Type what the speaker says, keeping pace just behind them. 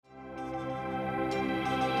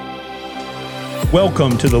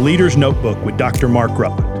Welcome to the Leader's Notebook with Dr. Mark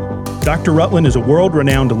Rutland. Dr. Rutland is a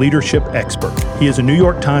world-renowned leadership expert. He is a New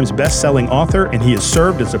York Times best-selling author, and he has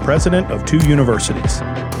served as the president of 2 universities.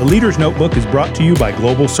 The Leader's Notebook is brought to you by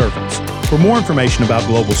Global Servants. For more information about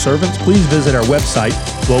Global Servants, please visit our website,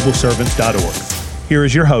 globalservants.org. Here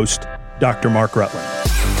is your host, Dr. Mark Rutland.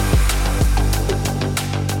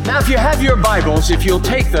 Now, if you have your Bibles, if you'll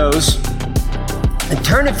take those and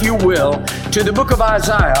turn, if you will, to the book of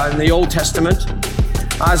Isaiah in the Old Testament,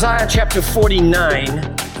 Isaiah chapter 49.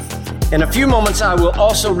 In a few moments, I will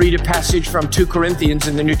also read a passage from 2 Corinthians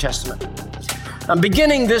in the New Testament. I'm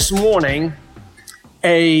beginning this morning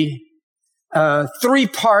a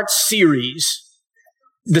 3-part series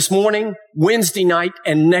this morning, Wednesday night,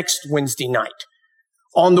 and next Wednesday night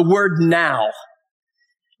on the word now.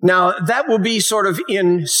 Now, that will be sort of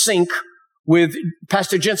in sync with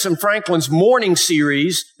Pastor Jensen Franklin's morning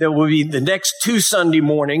series that will be the next 2 Sunday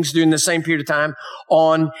mornings during the same period of time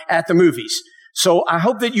on At the Movies. So I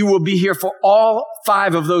hope that you will be here for all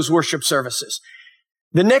 5 of those worship services.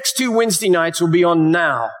 The next 2 Wednesday nights will be on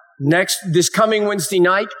now. This coming Wednesday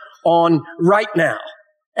night on right now.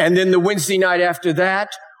 And then the Wednesday night after that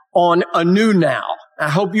on a new now. I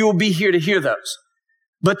hope you will be here to hear those.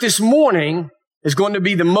 But this morning is going to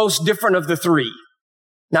be the most different of the 3.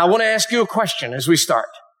 Now, I want to ask you a question as we start.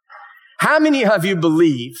 How many of you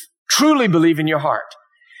truly believe in your heart,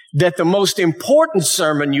 that the most important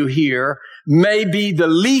sermon you hear may be the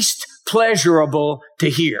least pleasurable to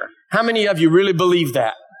hear? How many of you really believe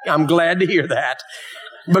that? I'm glad to hear that,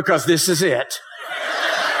 because this is it.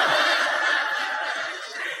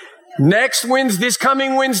 This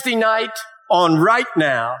coming Wednesday night on Right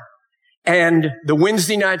Now, and the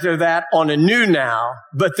Wednesday night of that on a new now.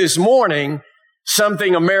 But this morning,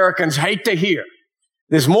 something Americans hate to hear.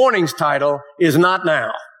 This morning's title is Not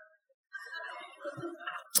Now.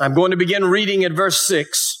 I'm going to begin reading at verse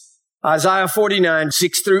 6, Isaiah 49,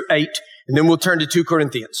 6 through 8, and then we'll turn to 2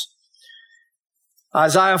 Corinthians.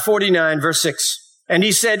 Isaiah 49, verse 6. And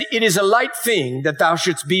he said, "It is a light thing that thou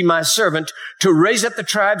shouldst be my servant to raise up the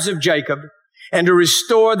tribes of Jacob and to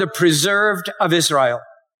restore the preserved of Israel.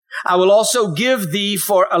 I will also give thee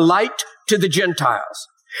for a light to the Gentiles,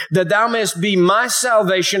 that thou mayest be my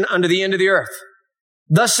salvation unto the end of the earth.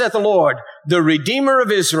 Thus saith the Lord, the Redeemer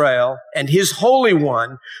of Israel, and his Holy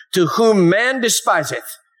One, to whom man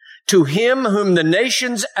despiseth, to him whom the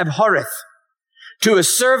nations abhorreth, to a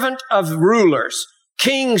servant of rulers,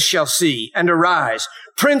 kings shall see and arise,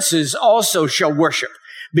 princes also shall worship,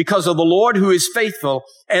 because of the Lord who is faithful,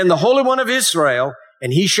 and the Holy One of Israel,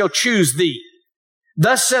 and he shall choose thee.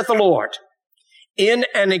 Thus saith the Lord, in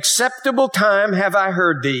an acceptable time have I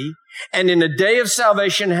heard thee, and in a day of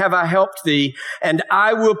salvation have I helped thee, and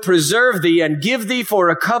I will preserve thee and give thee for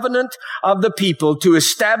a covenant of the people to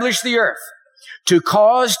establish the earth, to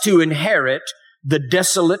cause to inherit the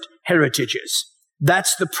desolate heritages."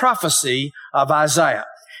 That's the prophecy of Isaiah.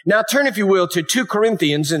 Now turn, if you will, to 2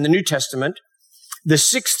 Corinthians in the New Testament, the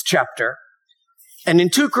 6th chapter. And in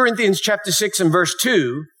 2 Corinthians chapter 6 and verse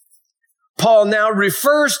 2, Paul now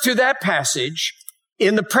refers to that passage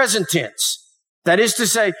in the present tense. That is to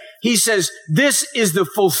say, he says, this is the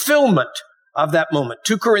fulfillment of that moment.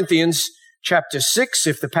 2 Corinthians chapter 6,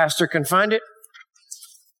 if the pastor can find it.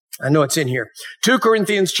 I know it's in here. 2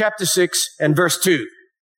 Corinthians chapter 6 and verse 2.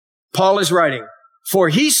 Paul is writing, "For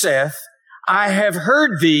he saith, I have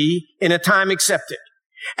heard thee in a time accepted,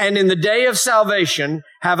 and in the day of salvation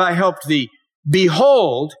have I helped thee.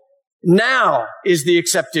 Behold, now is the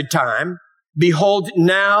accepted time. Behold,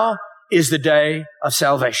 now is the day of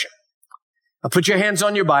salvation." Now put your hands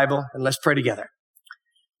on your Bible and let's pray together.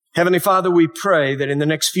 Heavenly Father, we pray that in the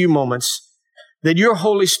next few moments that your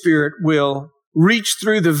Holy Spirit will reach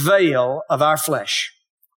through the veil of our flesh.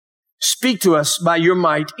 Speak to us by your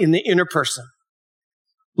might in the inner person.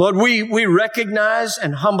 Lord, we recognize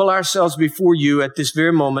and humble ourselves before you at this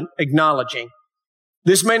very moment, acknowledging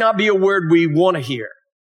this may not be a word we want to hear.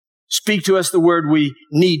 Speak to us the word we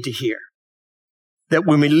need to hear. That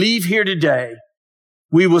when we leave here today,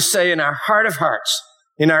 we will say in our heart of hearts,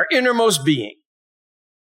 in our innermost being,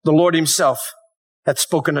 the Lord himself hath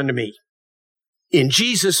spoken unto me. In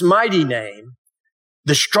Jesus' mighty name,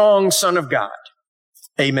 the strong Son of God.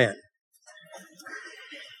 Amen.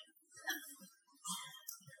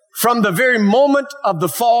 From the very moment of the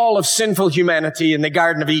fall of sinful humanity in the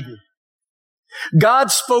Garden of Eden,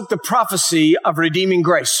 God spoke the prophecy of redeeming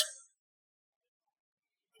grace.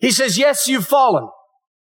 He says, yes, you've fallen.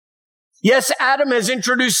 Yes, Adam has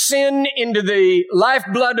introduced sin into the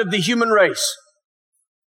lifeblood of the human race.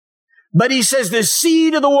 But he says the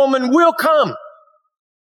seed of the woman will come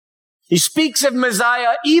He speaks of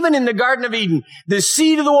Messiah even in the Garden of Eden. The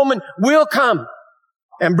seed of the woman will come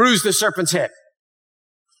and bruise the serpent's head.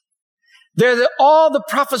 They're all the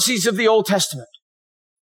prophecies of the Old Testament.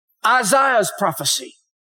 Isaiah's prophecy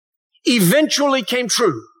eventually came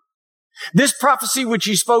true. This prophecy, which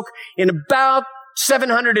he spoke in about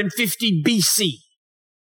 750 BC,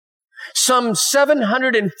 some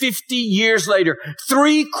 750 years later,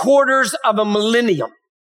 3/4 of a millennium,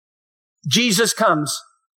 Jesus comes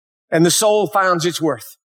and the soul finds its worth.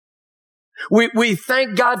 We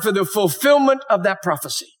thank God for the fulfillment of that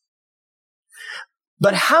prophecy.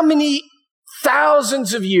 But how many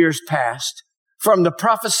thousands of years passed from the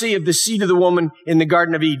prophecy of the seed of the woman in the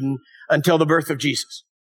Garden of Eden until the birth of Jesus?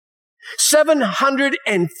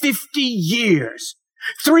 750 years,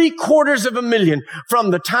 3/4 of a million from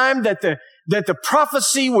the time that the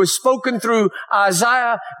prophecy was spoken through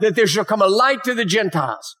Isaiah that there shall come a light to the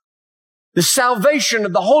Gentiles, the salvation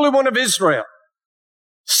of the Holy One of Israel.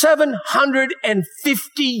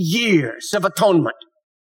 750 years of atonement.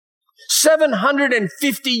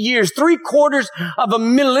 750 years, 3/4 of a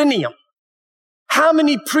millennium. How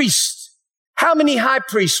many priests, how many high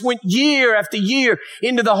priests went year after year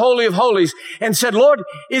into the Holy of Holies and said, Lord,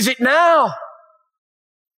 is it now?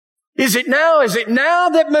 Is it now? Is it now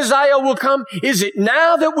that Messiah will come? Is it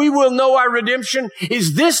now that we will know our redemption?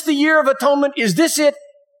 Is this the year of atonement? Is this it?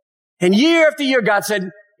 And year after year, God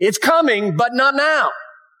said, it's coming, but not now.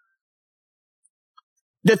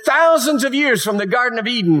 The thousands of years from the Garden of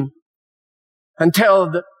Eden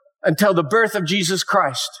until the birth of Jesus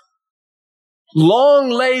Christ. Long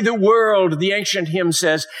lay the world, the ancient hymn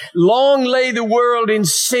says, long lay the world in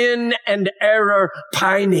sin and error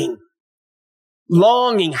pining.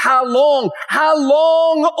 Longing. How long,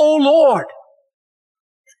 O Lord?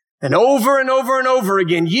 And over and over and over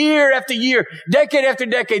again, year after year, decade after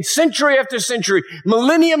decade, century after century,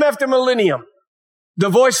 millennium after millennium, the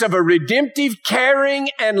voice of a redemptive, caring,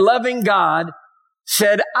 and loving God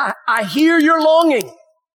said, I hear your longing.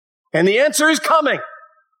 And the answer is coming.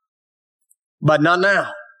 But not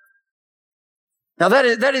now. Now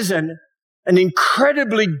that is an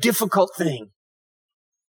incredibly difficult thing.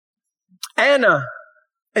 Anna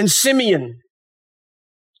and Simeon,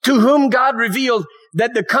 to whom God revealed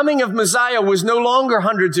that the coming of Messiah was no longer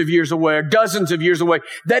hundreds of years away or dozens of years away,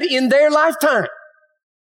 that in their lifetime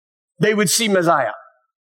they would see Messiah.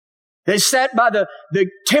 They sat by the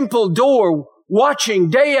temple door watching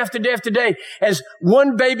day after day after day as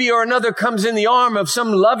one baby or another comes in the arm of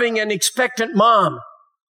some loving and expectant mom.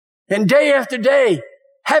 And day after day,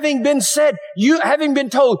 having been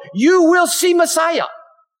told, you will see Messiah.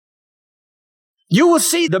 You will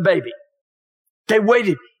see the baby. They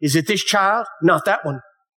waited. Is it this child? Not that one.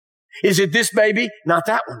 Is it this baby? Not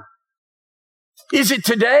that one. Is it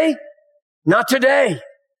today? Not today.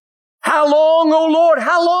 How long, O Lord?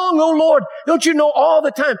 How long, O Lord? Don't you know all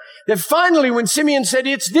the time that finally when Simeon said,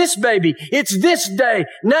 it's this baby, it's this day,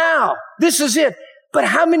 now, this is it. But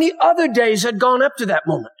how many other days had gone up to that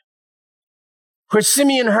moment where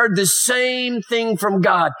Simeon heard the same thing from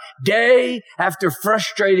God day after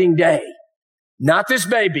frustrating day? Not this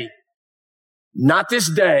baby, not this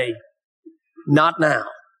day, not now.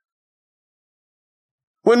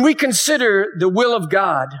 When we consider the will of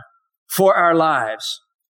God for our lives,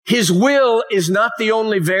 His will is not the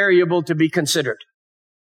only variable to be considered.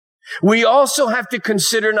 We also have to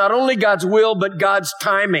consider not only God's will, but God's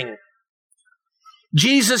timing.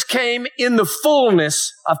 Jesus came in the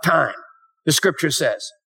fullness of time, the scripture says.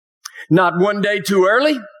 Not one day too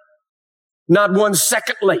early, not 1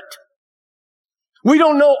 second late. We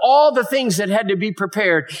don't know all the things that had to be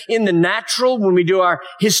prepared. In the natural, when we do our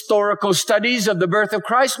historical studies of the birth of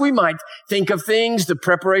Christ, we might think of things, the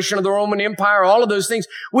preparation of the Roman Empire, all of those things.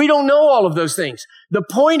 We don't know all of those things. The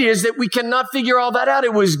point is that we cannot figure all that out.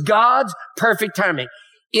 It was God's perfect timing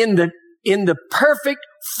in the perfect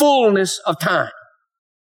fullness of time.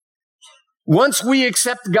 Once we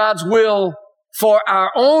accept God's will for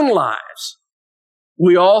our own lives,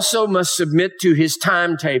 we also must submit to His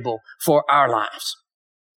timetable for our lives.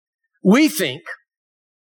 We tend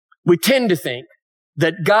to think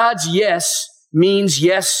that God's yes means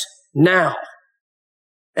yes now.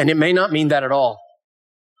 And it may not mean that at all.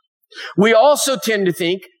 We also tend to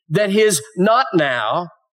think that His not now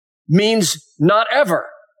means not ever.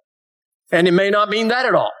 And it may not mean that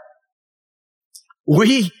at all.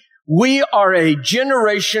 We are a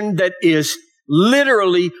generation that is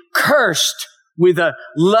literally cursed with a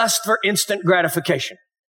lust for instant gratification.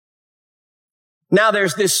 Now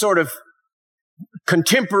there's this sort of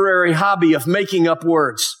contemporary hobby of making up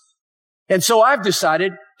words. And so I've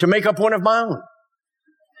decided to make up one of my own.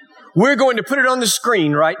 We're going to put it on the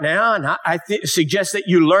screen right now, and I suggest that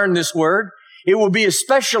you learn this word. It will be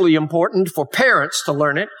especially important for parents to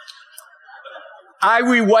learn it. I,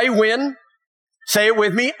 we, way, win. Say it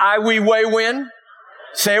with me. I, we, way, win.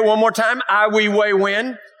 Say it one more time. I, we, way,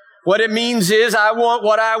 win. What it means is I want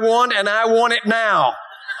what I want, and I want it now.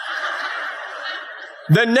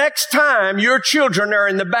 The next time your children are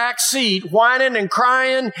in the back seat whining and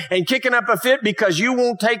crying and kicking up a fit because you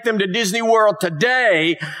won't take them to Disney World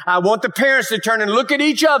today, I want the parents to turn and look at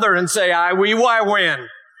each other and say, I, we, why, win.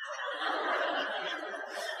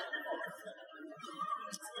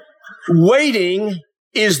 Waiting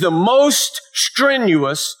is the most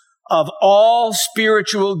strenuous of all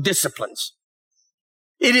spiritual disciplines.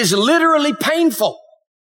 It is literally painful.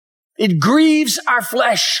 It grieves our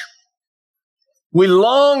flesh. We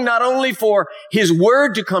long not only for His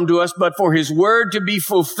Word to come to us, but for His Word to be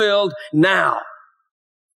fulfilled now.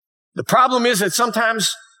 The problem is that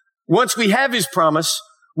sometimes once we have His promise,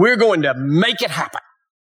 we're going to make it happen.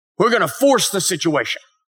 We're going to force the situation.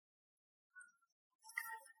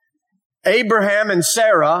 Abraham and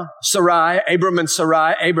Sarah,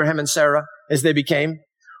 as they became,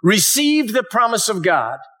 received the promise of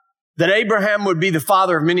God that Abraham would be the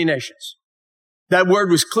father of many nations. That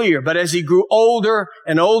word was clear, but as he grew older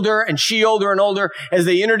and older, and she older and older, as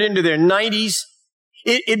they entered into their 90s,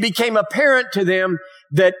 it became apparent to them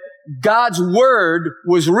that God's word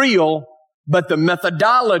was real, but the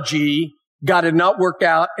methodology, God had not worked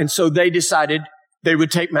out, and so they decided they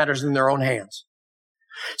would take matters in their own hands.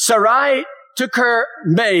 Sarai took her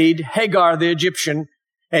maid, Hagar the Egyptian,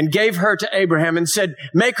 and gave her to Abraham and said,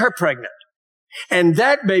 make her pregnant. And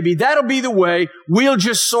that baby, that'll be the way we'll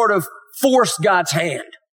just sort of force God's hand.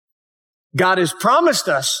 God has promised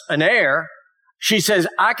us an heir. She says,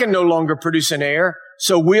 I can no longer produce an heir,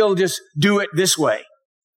 so we'll just do it this way.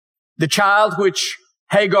 The child which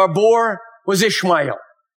Hagar bore was Ishmael.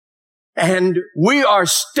 And we are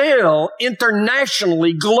still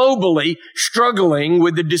internationally, globally struggling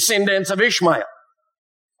with the descendants of Ishmael.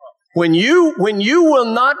 When you will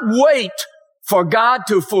not wait for God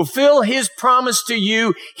to fulfill His promise to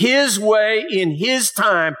you His way in His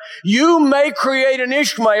time, you may create an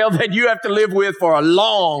Ishmael that you have to live with for a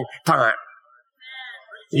long time.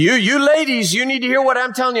 You ladies, you need to hear what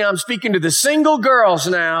I'm telling you. I'm speaking to the single girls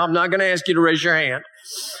now. I'm not going to ask you to raise your hand.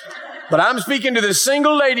 But I'm speaking to the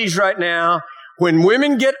single ladies right now. When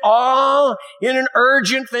women get all in an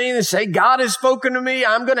urgent thing and say, God has spoken to me,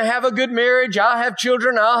 I'm going to have a good marriage, I'll have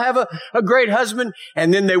children, I'll have a great husband,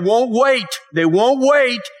 and then they won't wait. They won't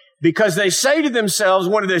wait because they say to themselves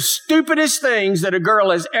one of the stupidest things that a girl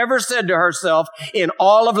has ever said to herself in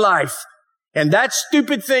all of life. And that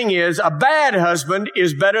stupid thing is, a bad husband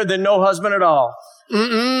is better than no husband at all.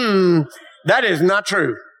 That is not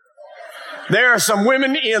true. There are some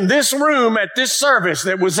women in this room at this service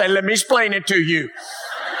that would say, let me explain it to you.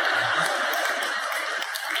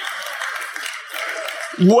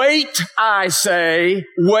 Wait, I say,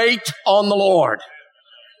 wait on the Lord.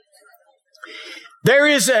 There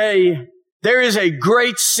is a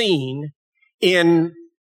great scene in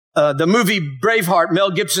the movie Braveheart,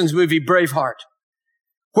 Mel Gibson's movie Braveheart,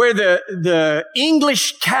 where the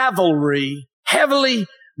English cavalry, heavily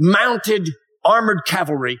mounted armored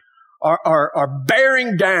cavalry, are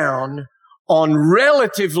bearing down on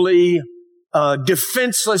relatively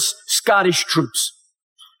defenseless Scottish troops.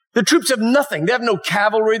 The troops have nothing. They have no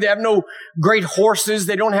cavalry. They have no great horses.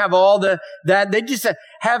 They don't have all that. They just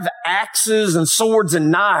have axes and swords and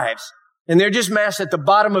knives. And they're just massed at the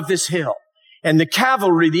bottom of this hill. And the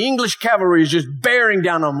cavalry, the English cavalry, is just bearing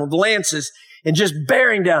down on them with lances and just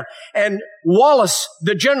bearing down. And Wallace,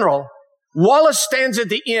 the general, Wallace stands at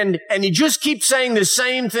the end and he just keeps saying the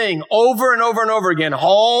same thing over and over and over again.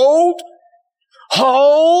 Hold,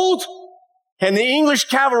 hold. And the English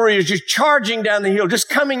cavalry is just charging down the hill, just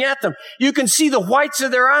coming at them. You can see the whites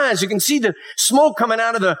of their eyes. You can see the smoke coming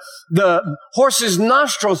out of the horses'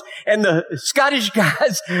 nostrils. And the Scottish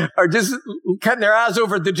guys are just cutting their eyes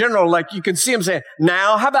over at the general. Like you can see them saying,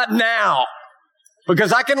 now, how about now?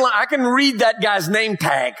 Because I can read that guy's name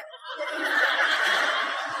tag.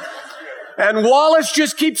 And Wallace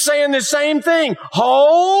just keeps saying the same thing.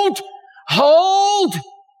 Hold, hold.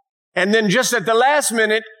 And then just at the last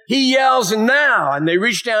minute, he yells, now. And they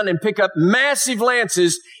reach down and pick up massive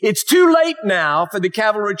lances. It's too late now for the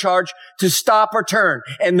cavalry charge to stop or turn.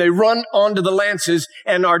 And they run onto the lances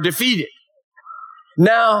and are defeated.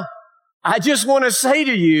 Now, I just want to say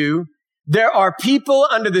to you, there are people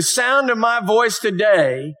under the sound of my voice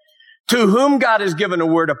today to whom God has given a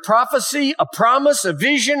word of prophecy, a promise, a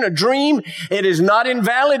vision, a dream. It is not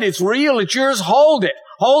invalid. It's real. It's yours. Hold it.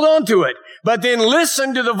 Hold on to it. But then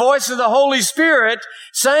listen to the voice of the Holy Spirit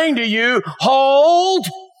saying to you, hold.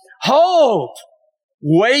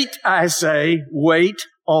 Wait, I say, wait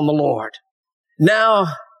on the Lord.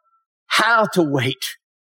 Now, how to wait?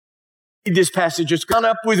 This passage is gone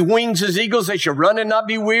up with wings as eagles. They shall run and not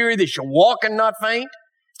be weary. They shall walk and not faint.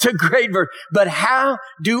 It's a great verse. But how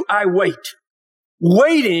do I wait?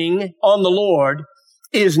 Waiting on the Lord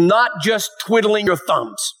is not just twiddling your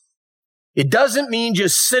thumbs. It doesn't mean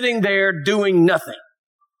just sitting there doing nothing.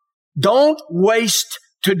 Don't waste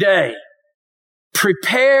today.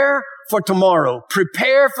 Prepare for tomorrow.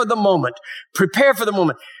 Prepare for the moment. Prepare for the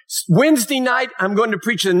moment. Wednesday night, I'm going to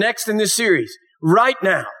preach the next in this series. Right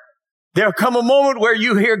now. There'll come a moment where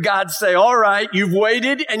you hear God say, all right, you've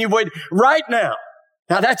waited and you've waited right now.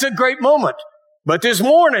 Now that's a great moment. But this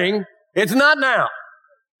morning, it's not now.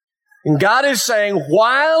 And God is saying,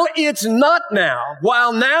 while it's not now,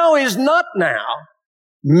 while now is not now,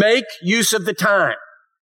 make use of the time.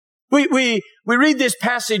 We read this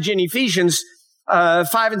passage in Ephesians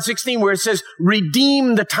 5:16 where it says,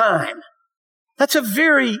 redeem the time. That's a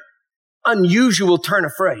very unusual turn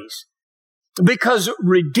of phrase because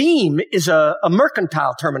redeem is a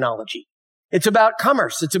mercantile terminology. It's about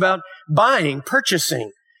commerce. It's about buying,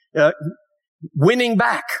 purchasing, winning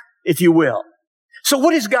back, if you will. So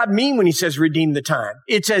what does God mean when he says redeem the time?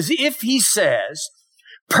 It's as if he says,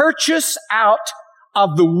 purchase out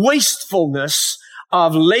of the wastefulness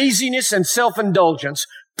of laziness and self-indulgence.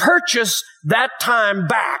 Purchase that time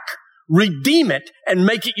back, redeem it, and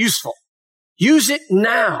make it useful. Use it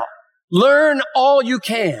now. Learn all you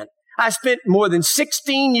can. I spent more than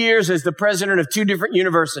 16 years as the president of 2 different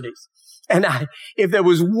universities. And if there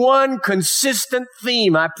was one consistent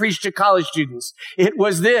theme I preached to college students, it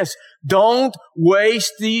was this: don't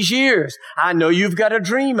waste these years. I know you've got a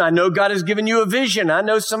dream. I know God has given you a vision. I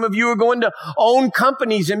know some of you are going to own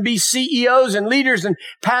companies and be CEOs and leaders and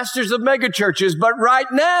pastors of megachurches. But right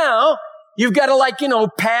now, you've got to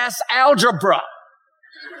pass algebra.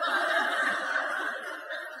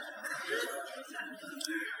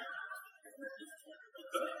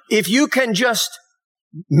 If you can just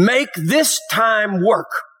make this time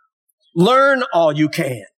work, learn all you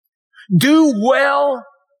can, do well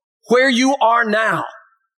where you are now.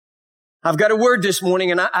 I've got a word this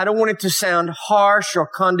morning, and I don't want it to sound harsh or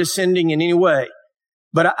condescending in any way,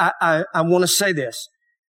 but I want to say this.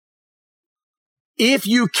 If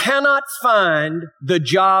you cannot find the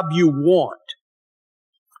job you want,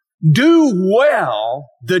 do well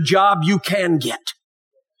the job you can get.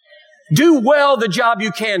 Do well the job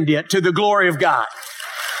you can get to the glory of God.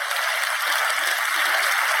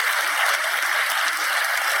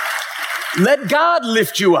 Let God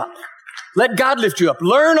lift you up. Let God lift you up.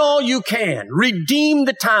 Learn all you can. Redeem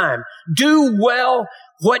the time. Do well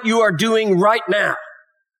what you are doing right now.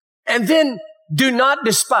 And then do not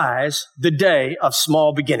despise the day of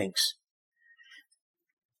small beginnings.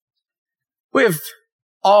 We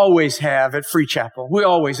always have at Free Chapel.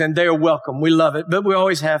 And they are welcome. We love it. But we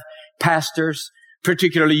always have pastors,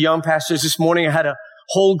 particularly young pastors. This morning I had a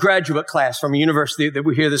whole graduate class from a university that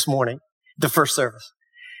we're here this morning, the first service.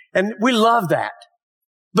 And we love that.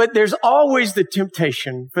 But there's always the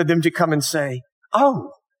temptation for them to come and say,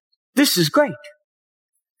 oh, this is great.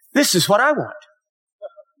 This is what I want.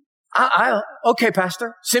 Okay,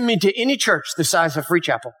 Pastor, send me to any church the size of Free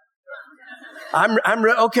Chapel.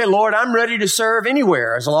 Okay, Lord, I'm ready to serve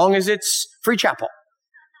anywhere as long as it's Free Chapel.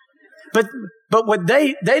 But what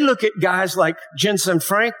they look at guys like Jensen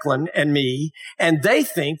Franklin and me, and they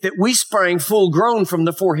think that we sprang full grown from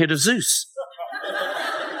the forehead of Zeus.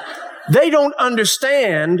 They don't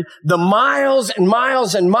understand the miles and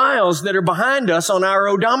miles and miles that are behind us on our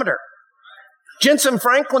odometer. Jensen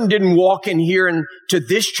Franklin didn't walk in here and to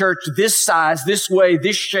this church, this size, this way,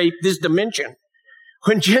 this shape, this dimension.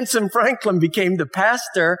 When Jensen Franklin became the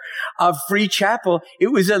pastor of Free Chapel,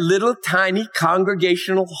 it was a little tiny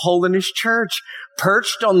congregational holiness church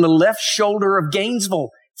perched on the left shoulder of Gainesville.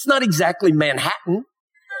 It's not exactly Manhattan.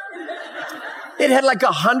 It had like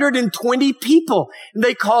 120 people.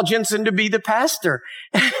 They called Jensen to be the pastor.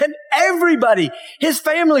 And everybody, his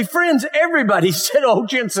family, friends, everybody said, oh,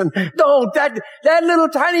 Jensen, don't. That little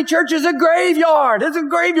tiny church is a graveyard. It's a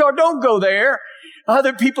graveyard. Don't go there.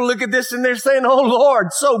 Other people look at this and they're saying, oh, Lord,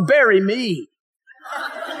 so bury me.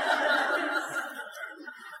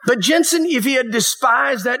 But Jensen, if he had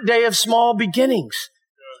despised that day of small beginnings,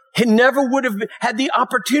 he never would have had the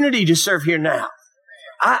opportunity to serve here now.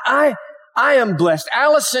 I am blessed.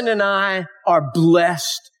 Allison and I are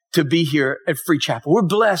blessed to be here at Free Chapel. We're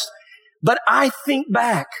blessed. But I think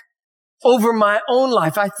back over my own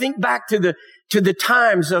life. I think back to the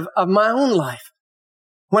times of my own life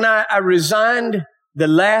When I resigned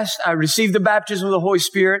I received the baptism of the Holy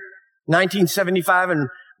Spirit, 1975, and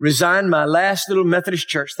resigned my last little Methodist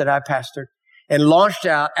church that I pastored and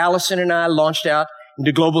Allison and I launched out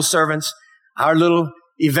into Global Servants, our little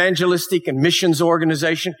evangelistic and missions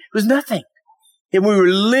organization. It was nothing. And we were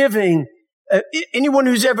living, anyone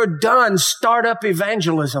who's ever done startup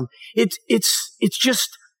evangelism, it's just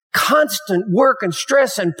constant work and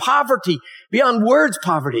stress and poverty, beyond words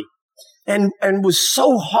poverty, and was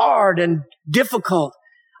so hard and difficult.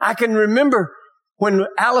 I can remember when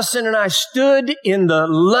Allison and I stood in the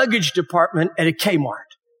luggage department at a Kmart,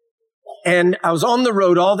 and I was on the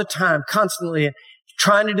road all the time, constantly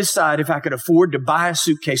trying to decide if I could afford to buy a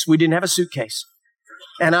suitcase. We didn't have a suitcase.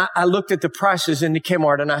 And I looked at the prices in the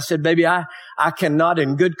Kmart and I said, baby, I cannot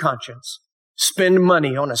in good conscience spend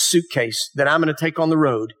money on a suitcase that I'm going to take on the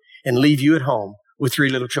road and leave you at home with 3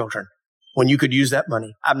 little children when you could use that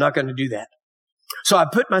money. I'm not going to do that. So I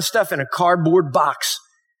put my stuff in a cardboard box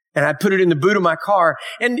and I put it in the boot of my car.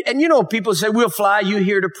 And you know, people say, we'll fly you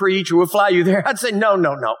here to preach or we'll fly you there. I'd say, no.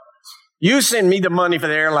 You send me the money for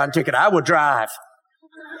the airline ticket. I will drive.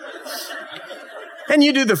 And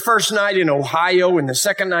you do the first night in Ohio and the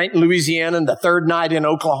second night in Louisiana and the third night in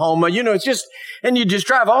Oklahoma. You know, and you just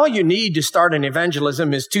drive. All you need to start an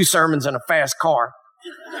evangelism is 2 sermons and a fast car.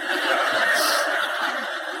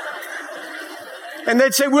 And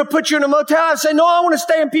they'd say, we'll put you in a motel. I'd say, no, I want to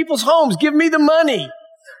stay in people's homes. Give me the money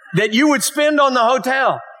that you would spend on the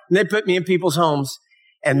hotel. And they'd put me in people's homes.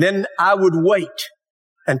 And then I would wait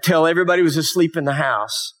until everybody was asleep in the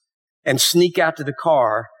house and sneak out to the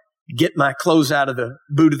car, get my clothes out of the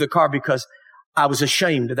boot of the car because I was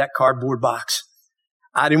ashamed of that cardboard box.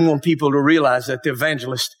 I didn't want people to realize that the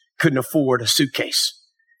evangelist couldn't afford a suitcase.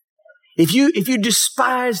 If you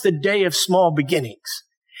despise the day of small beginnings,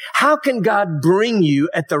 how can God bring you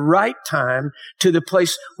at the right time to the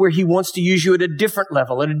place where He wants to use you at a different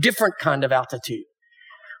level, at a different kind of altitude?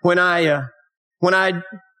 When I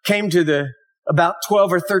came to about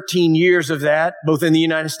 12 or 13 years of that, both in the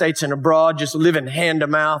United States and abroad, just living hand to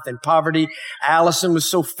mouth in poverty. Allison was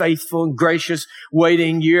so faithful and gracious,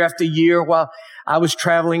 waiting year after year while I was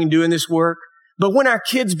traveling and doing this work. But when our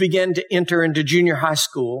kids began to enter into junior high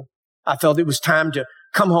school, I felt it was time to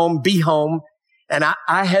come home, be home. And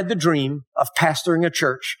I had the dream of pastoring a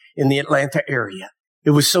church in the Atlanta area. It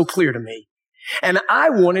was so clear to me. And I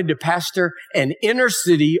wanted to pastor an inner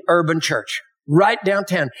city urban church right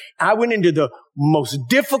downtown. I went into the most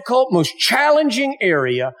difficult, most challenging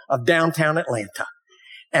area of downtown Atlanta.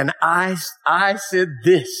 And I said,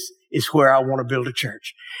 this is where I want to build a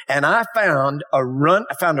church. And I found a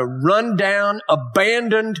rundown,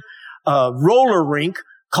 abandoned roller rink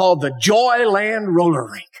called the Joyland Roller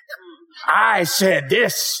Rink. I said,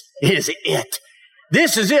 this is it.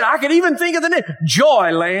 This is it. I could even think of the name,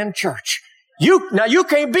 Joyland Church. Now you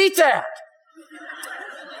can't beat that.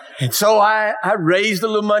 And so I raised a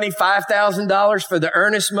little money, $5,000 for the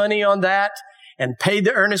earnest money on that and paid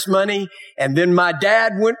the earnest money. And then my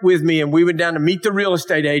dad went with me and we went down to meet the real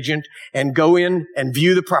estate agent and go in and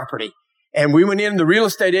view the property. And we went in, the real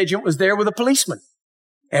estate agent was there with a policeman.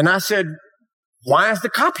 And I said, why is the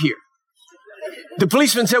cop here? The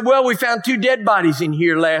policeman said, well, we found 2 dead bodies in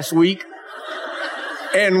here last week.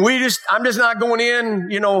 And I'm just not going in,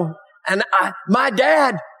 you know. And my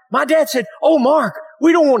dad said, oh, Mark,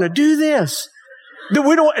 we don't want to do this.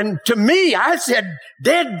 And to me, I said,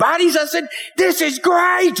 dead bodies? I said, this is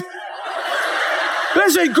great.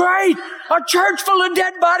 This is great. A church full of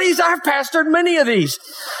dead bodies. I've pastored many of these.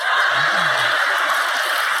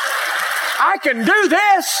 I can do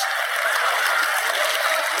this.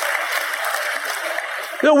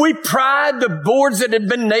 We pried the boards that had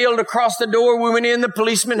been nailed across the door. We went in. The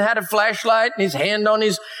policeman had a flashlight and his hand on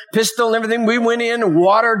his pistol and everything. We went in,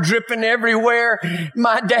 water dripping everywhere.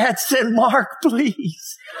 My dad said, Mark,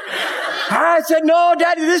 please. I said, no,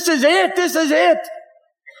 Daddy, this is it. This is it.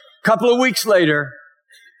 A couple of weeks later,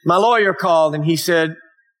 my lawyer called and he said,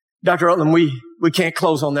 Dr. Rutland, we can't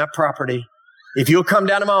close on that property. If you'll come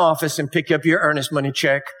down to my office and pick up your earnest money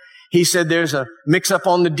check. He said, there's a mix-up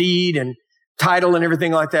on the deed and title and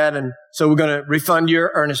everything like that. And so we're going to refund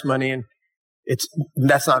your earnest money. And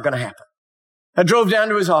that's not going to happen. I drove down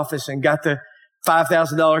to his office and got the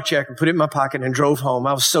 $5,000 check and put it in my pocket and drove home.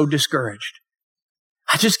 I was so discouraged.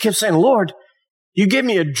 I just kept saying, Lord, you gave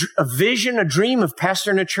me a vision, a dream of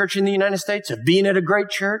pastoring a church in the United States, of being at a great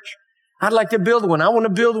church. I'd like to build one. I want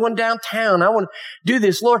to build one downtown. I want to do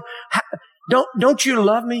this. Lord, don't you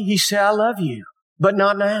love me? He said, I love you, but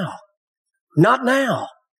not now. Not now.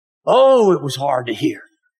 Oh, it was hard to hear.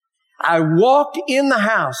 I walked in the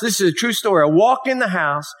house. This is a true story. I walked in the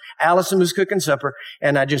house. Allison was cooking supper,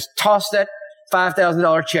 and I just tossed that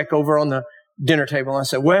 $5,000 check over on the dinner table. And I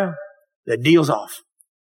said, well, the deal's off.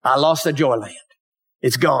 I lost the Joyland.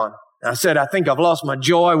 It's gone. And I said, I think I've lost my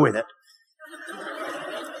joy with it.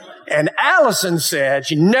 And Allison said,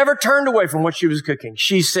 she never turned away from what she was cooking.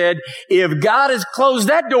 She said, if God has closed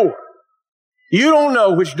that door, you don't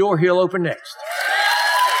know which door he'll open next.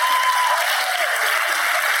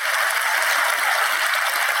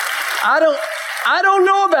 I don't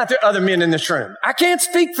know about the other men in this room. I can't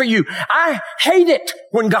speak for you. I hate it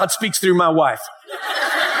when God speaks through my wife.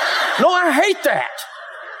 No, I hate that.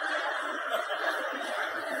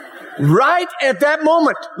 Right at that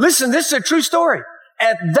moment, listen, this is a true story.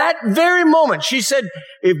 At that very moment, she said,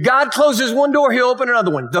 if God closes one door, he'll open another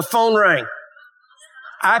one. The phone rang.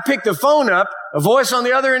 I picked the phone up. A voice on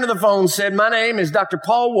the other end of the phone said, my name is Dr.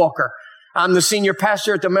 Paul Walker. I'm the senior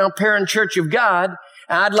pastor at the Mount Perrin Church of God.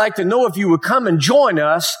 And I'd like to know if you would come and join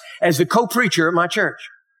us as the co-preacher at my church.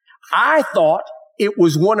 I thought it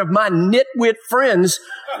was one of my nitwit friends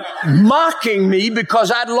mocking me because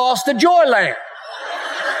I'd lost the Joyland.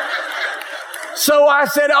 So I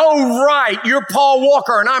said, oh, right, you're Paul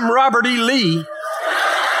Walker and I'm Robert E. Lee.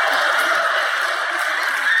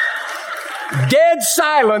 Dead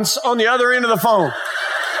silence on the other end of the phone.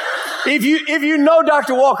 If you know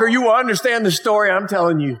Dr. Walker, you will understand the story I'm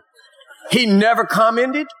telling you. He never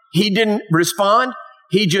commented. He didn't respond.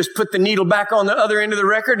 He just put the needle back on the other end of the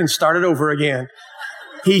record and started over again.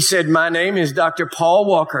 He said, my name is Dr. Paul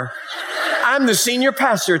Walker. I'm the senior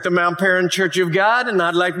pastor at the Mount Perrin Church of God, and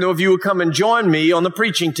I'd like to know if you would come and join me on the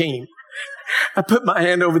preaching team. I put my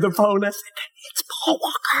hand over the phone. I said, it's Paul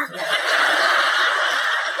Walker.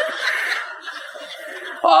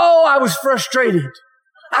 Oh, I was frustrated.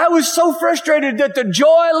 I was so frustrated that the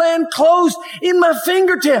Joyland closed in my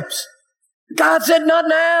fingertips. God said, not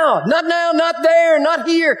now, not there, not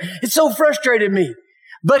here. It so frustrated me.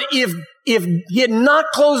 But if he had not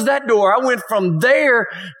closed that door, I went from there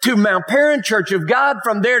to Mount Perrin Church of God,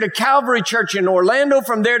 from there to Calvary Church in Orlando,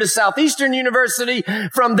 from there to Southeastern University,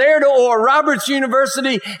 from there to Oral Roberts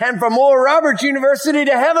University, and from Oral Roberts University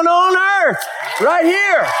to heaven on earth, right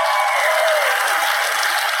here.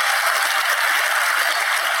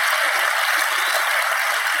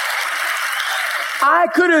 I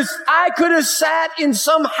could have sat in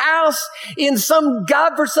some house in some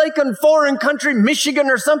godforsaken foreign country, Michigan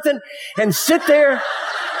or something, and sit there,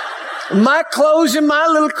 my clothes in my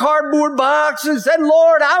little cardboard box, and said,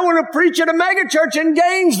 Lord, I want to preach at a mega church in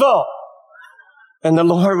Gainesville. And the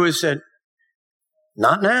Lord would have said,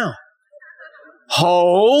 not now.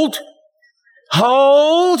 Hold.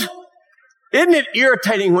 Isn't it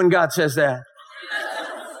irritating when God says that?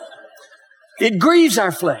 It grieves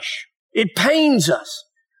our flesh. It pains us,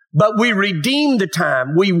 but we redeem the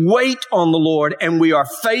time. We wait on the Lord and we are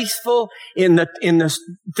faithful in the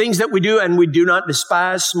things that we do, and we do not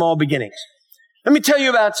despise small beginnings. Let me tell you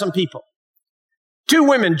about some people. Two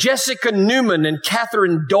women, Jessica Newman and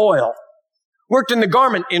Catherine Doyle, worked in the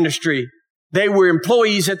garment industry. They were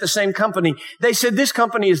employees at the same company. They said, this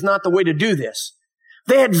company is not the way to do this.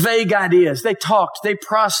 They had vague ideas. They talked, they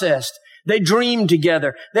processed. They dreamed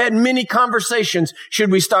together. They had many conversations.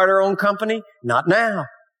 Should we start our own company? Not now.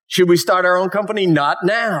 Should we start our own company? Not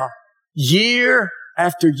now. Year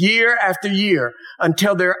after year after year,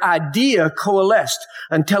 until their idea coalesced,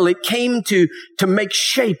 until it came to make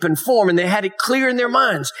shape and form, and they had it clear in their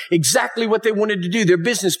minds exactly what they wanted to do, their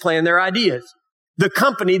business plan, their ideas. The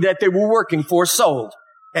company that they were working for sold,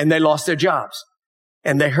 and they lost their jobs.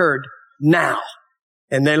 And they heard, now.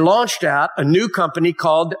 And they launched out a new company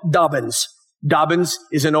called Dobbins. Dobbins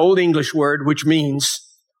is an old English word which means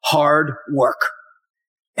hard work.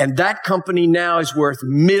 And that company now is worth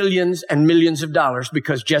millions and millions of dollars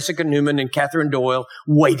because Jessica Newman and Catherine Doyle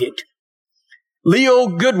waited. Leo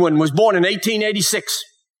Goodwin was born in 1886.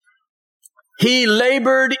 He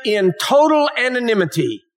labored in total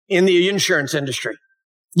anonymity in the insurance industry,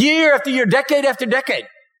 year after year, decade after decade,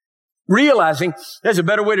 realizing there's a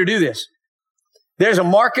better way to do this. There's a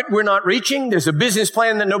market we're not reaching. There's a business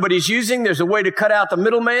plan that nobody's using. There's a way to cut out the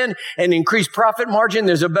middleman and increase profit margin.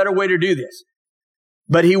 There's a better way to do this.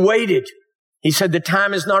 But he waited. He said the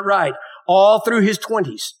time is not right. All through his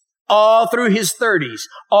 20s, all through his 30s,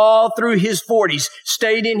 all through his 40s,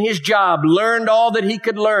 stayed in his job, learned all that he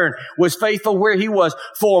could learn, was faithful where he was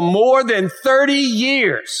for more than 30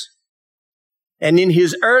 years. And in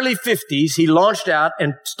his early 50s, he launched out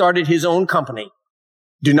and started his own company.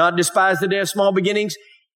 Do not despise the day of small beginnings.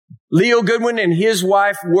 Leo Goodwin and his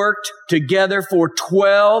wife worked together for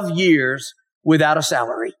 12 years without a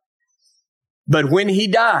salary. But when he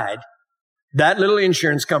died, that little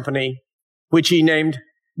insurance company, which he named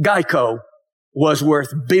Geico, was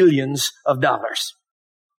worth billions of dollars.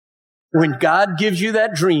 When God gives you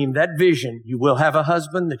that dream, that vision, you will have a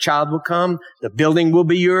husband, the child will come, the building will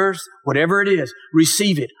be yours, whatever it is,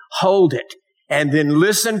 receive it, hold it, and then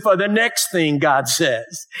listen for the next thing God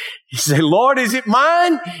says. You say, Lord, is it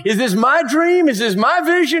mine? Is this my dream? Is this my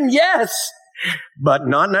vision? Yes, but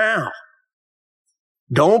not now.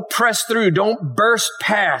 Don't press through. Don't burst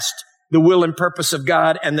past the will and purpose of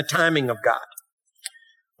God and the timing of God.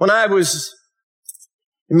 When I was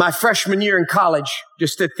in my freshman year in college,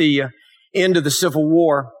 just at the end of the Civil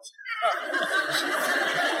War.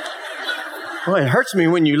 Well, it hurts me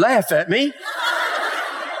when you laugh at me.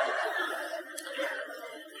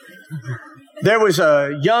 There was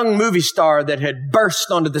a young movie star that had burst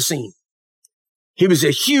onto the scene. He was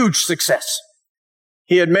a huge success.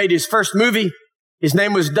 He had made his first movie. His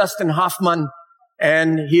name was Dustin Hoffman,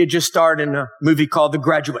 and he had just starred in a movie called The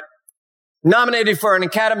Graduate. Nominated for an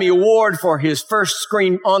Academy Award for his first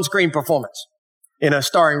on-screen performance in a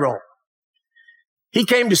starring role. He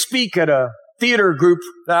came to speak at a theater group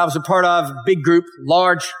that I was a part of, a big group,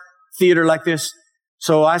 large theater like this.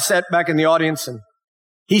 So I sat back in the audience and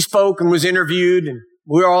he spoke and was interviewed and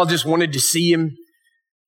we all just wanted to see him.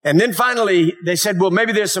 And then finally they said, well,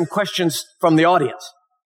 maybe there's some questions from the audience.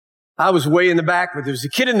 I was way in the back, but there was a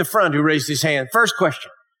kid in the front who raised his hand. First question.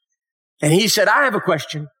 And he said, I have a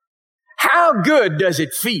question. How good does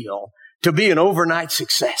it feel to be an overnight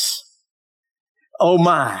success? Oh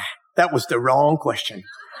my, that was the wrong question.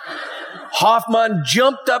 Hoffman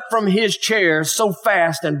jumped up from his chair so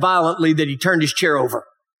fast and violently that he turned his chair over.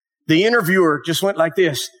 The interviewer just went like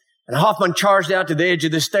this, and Hoffman charged out to the edge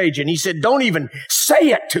of the stage, and he said, don't even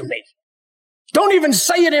say it to me. Don't even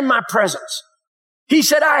say it in my presence. He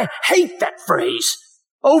said, I hate that phrase.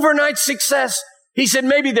 Overnight success. He said,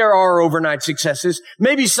 maybe there are overnight successes.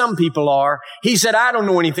 Maybe some people are. He said, I don't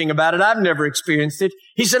know anything about it. I've never experienced it.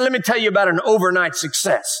 He said, let me tell you about an overnight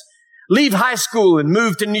success. Leave high school and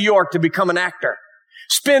move to New York to become an actor.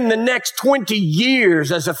 Spend the next 20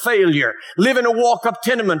 years as a failure. Live in a walk-up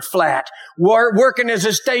tenement flat. Working as a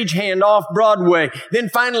stagehand off Broadway. Then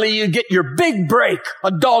finally you get your big break,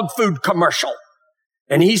 a dog food commercial.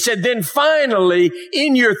 And he said, then finally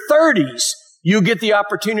in your 30s, you get the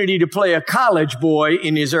opportunity to play a college boy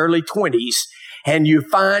in his early 20s. And you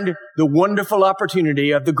find the wonderful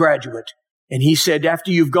opportunity of The Graduate. And he said,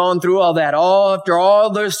 after you've gone through all that, after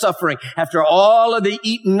all the suffering, after all of the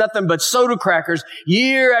eating nothing but soda crackers,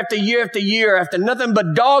 year after year after year, after nothing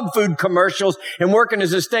but dog food commercials and working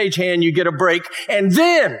as a stagehand, you get a break. And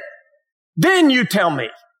then you tell me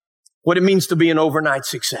what it means to be an overnight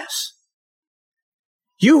success.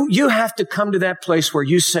 You have to come to that place where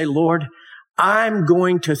you say, Lord, I'm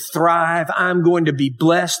going to thrive. I'm going to be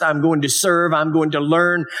blessed. I'm going to serve. I'm going to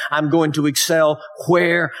learn. I'm going to excel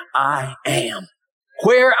where I am.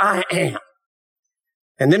 Where I am.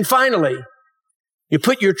 And then finally, you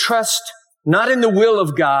put your trust not in the will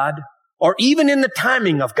of God or even in the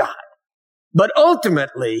timing of God, but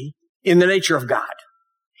ultimately in the nature of God,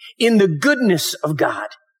 in the goodness of God.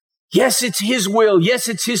 Yes, it's His will. Yes,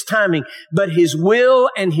 it's His timing, but His will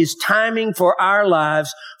and His timing for our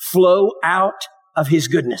lives flow out of His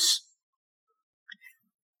goodness.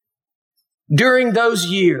 During those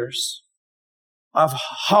years of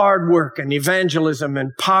hard work and evangelism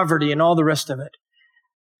and poverty and all the rest of it,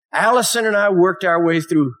 Allison and I worked our way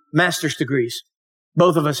through master's degrees.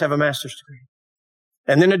 Both of us have a master's degree.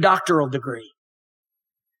 And then a doctoral degree.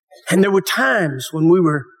 And there were times when we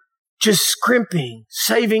were just scrimping,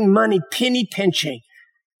 saving money, penny pinching.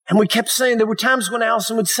 And we kept saying, there were times when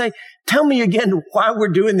Allison would say, tell me again why we're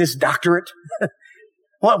doing this doctorate.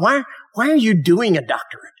 Why are you doing a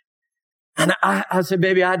doctorate? And I said,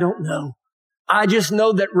 baby, I don't know. I just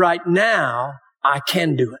know that right now I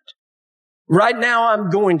can do it. Right now I'm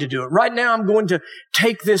going to do it. Right now I'm going to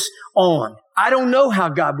take this on. I don't know how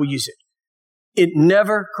God will use it. It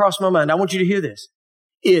never crossed my mind. I want you to hear this.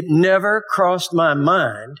 It never crossed my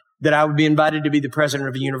mind that I would be invited to be the president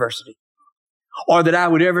of a university, or that I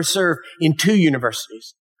would ever serve in 2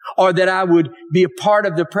 universities, or that I would be a part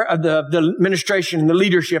of the administration and the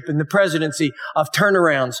leadership and the presidency of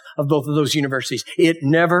turnarounds of both of those universities. It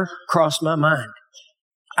never crossed my mind.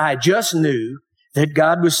 I just knew that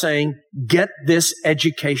God was saying, get this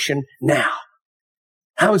education now.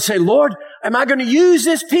 I would say, Lord, am I going to use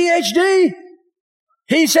this PhD?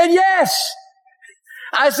 He said, yes.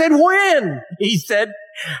 I said, when? He said,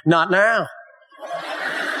 not now.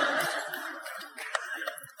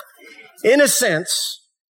 In a sense,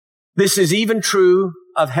 this is even true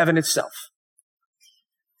of heaven itself.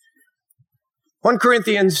 1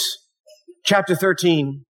 Corinthians chapter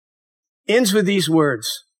 13 ends with these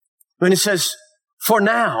words when it says, for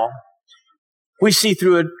now we see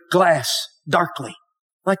through a glass darkly,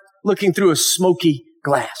 like looking through a smoky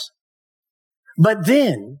glass. But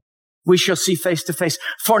then we shall see face to face.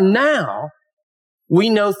 For now we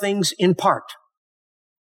know things in part,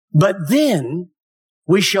 but then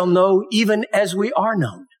we shall know even as we are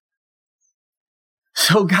known.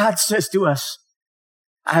 So God says to us,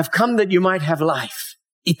 I have come that you might have life,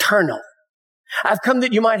 eternal. I've come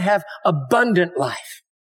that you might have abundant life.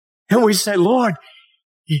 And we say, Lord,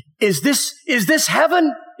 is this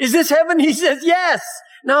heaven? Is this heaven? He says, yes.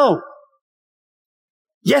 No.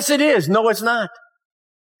 Yes, it is. No, it's not.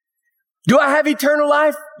 Do I have eternal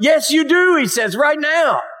life? Yes, you do. He says, right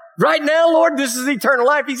now. Right now, Lord, this is eternal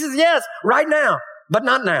life. He says, yes, right now, but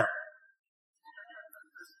not now.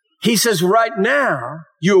 He says, right now,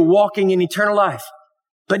 you're walking in eternal life,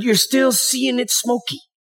 but you're still seeing it smoky.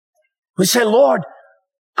 We say, Lord,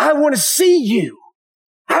 I want to see you.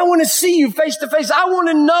 I want to see you face to face. I want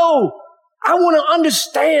to know. I want to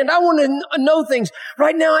understand. I want to know things.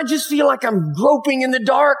 Right now, I just feel like I'm groping in the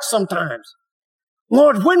dark sometimes.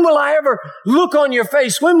 Lord, when will I ever look on your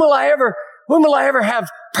face? When will I ever have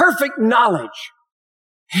perfect knowledge?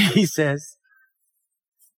 He says,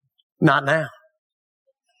 not now,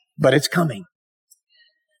 but it's coming.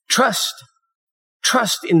 Trust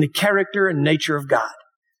in the character and nature of God.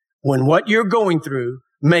 When what you're going through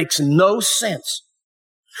makes no sense,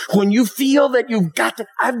 when you feel that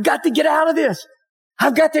I've got to get out of this.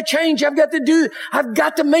 I've got to change. I've got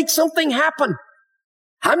to make something happen.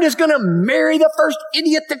 I'm just going to marry the first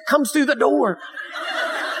idiot that comes through the door.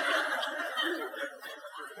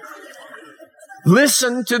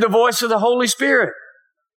 Listen to the voice of the Holy Spirit.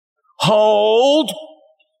 Hold.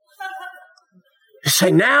 You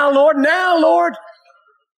say, now, Lord, now, Lord.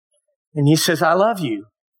 And he says, I love you,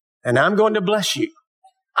 and I'm going to bless you.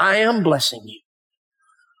 I am blessing you.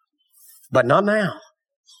 But not now.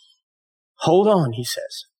 Hold on, he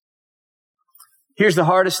says. Here's the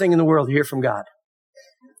hardest thing in the world to hear from God.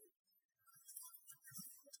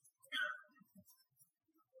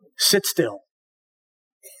 Sit still.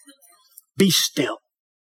 Be still.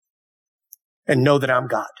 And know that I'm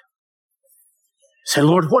God. Say,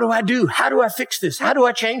 Lord, what do I do? How do I fix this? How do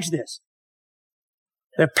I change this?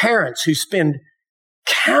 There are parents who spend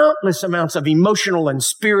countless amounts of emotional and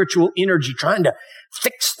spiritual energy trying to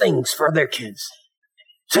fix things for their kids.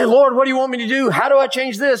 Say, Lord, what do you want me to do? How do I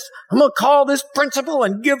change this? I'm going to call this principal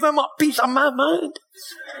and give them a piece of my mind.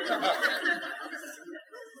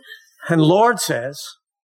 And the Lord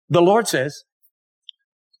says,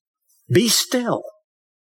 be still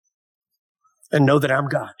and know that I'm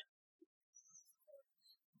God.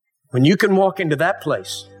 When you can walk into that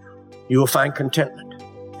place, you will find contentment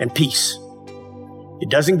and peace. It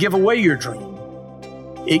doesn't give away your dream.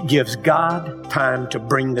 It gives God time to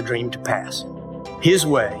bring the dream to pass. His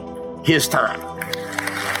way, His time.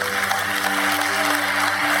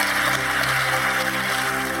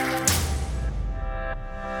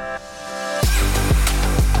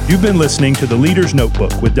 You've been listening to The Leader's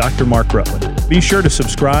Notebook with Dr. Mark Rutland. Be sure to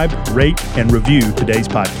subscribe, rate, and review today's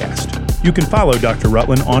podcast. You can follow Dr.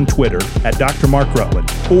 Rutland on Twitter at Dr. Mark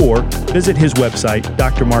Rutland or visit his website,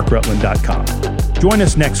 drmarkrutland.com. Join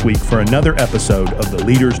us next week for another episode of The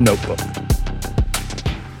Leader's Notebook.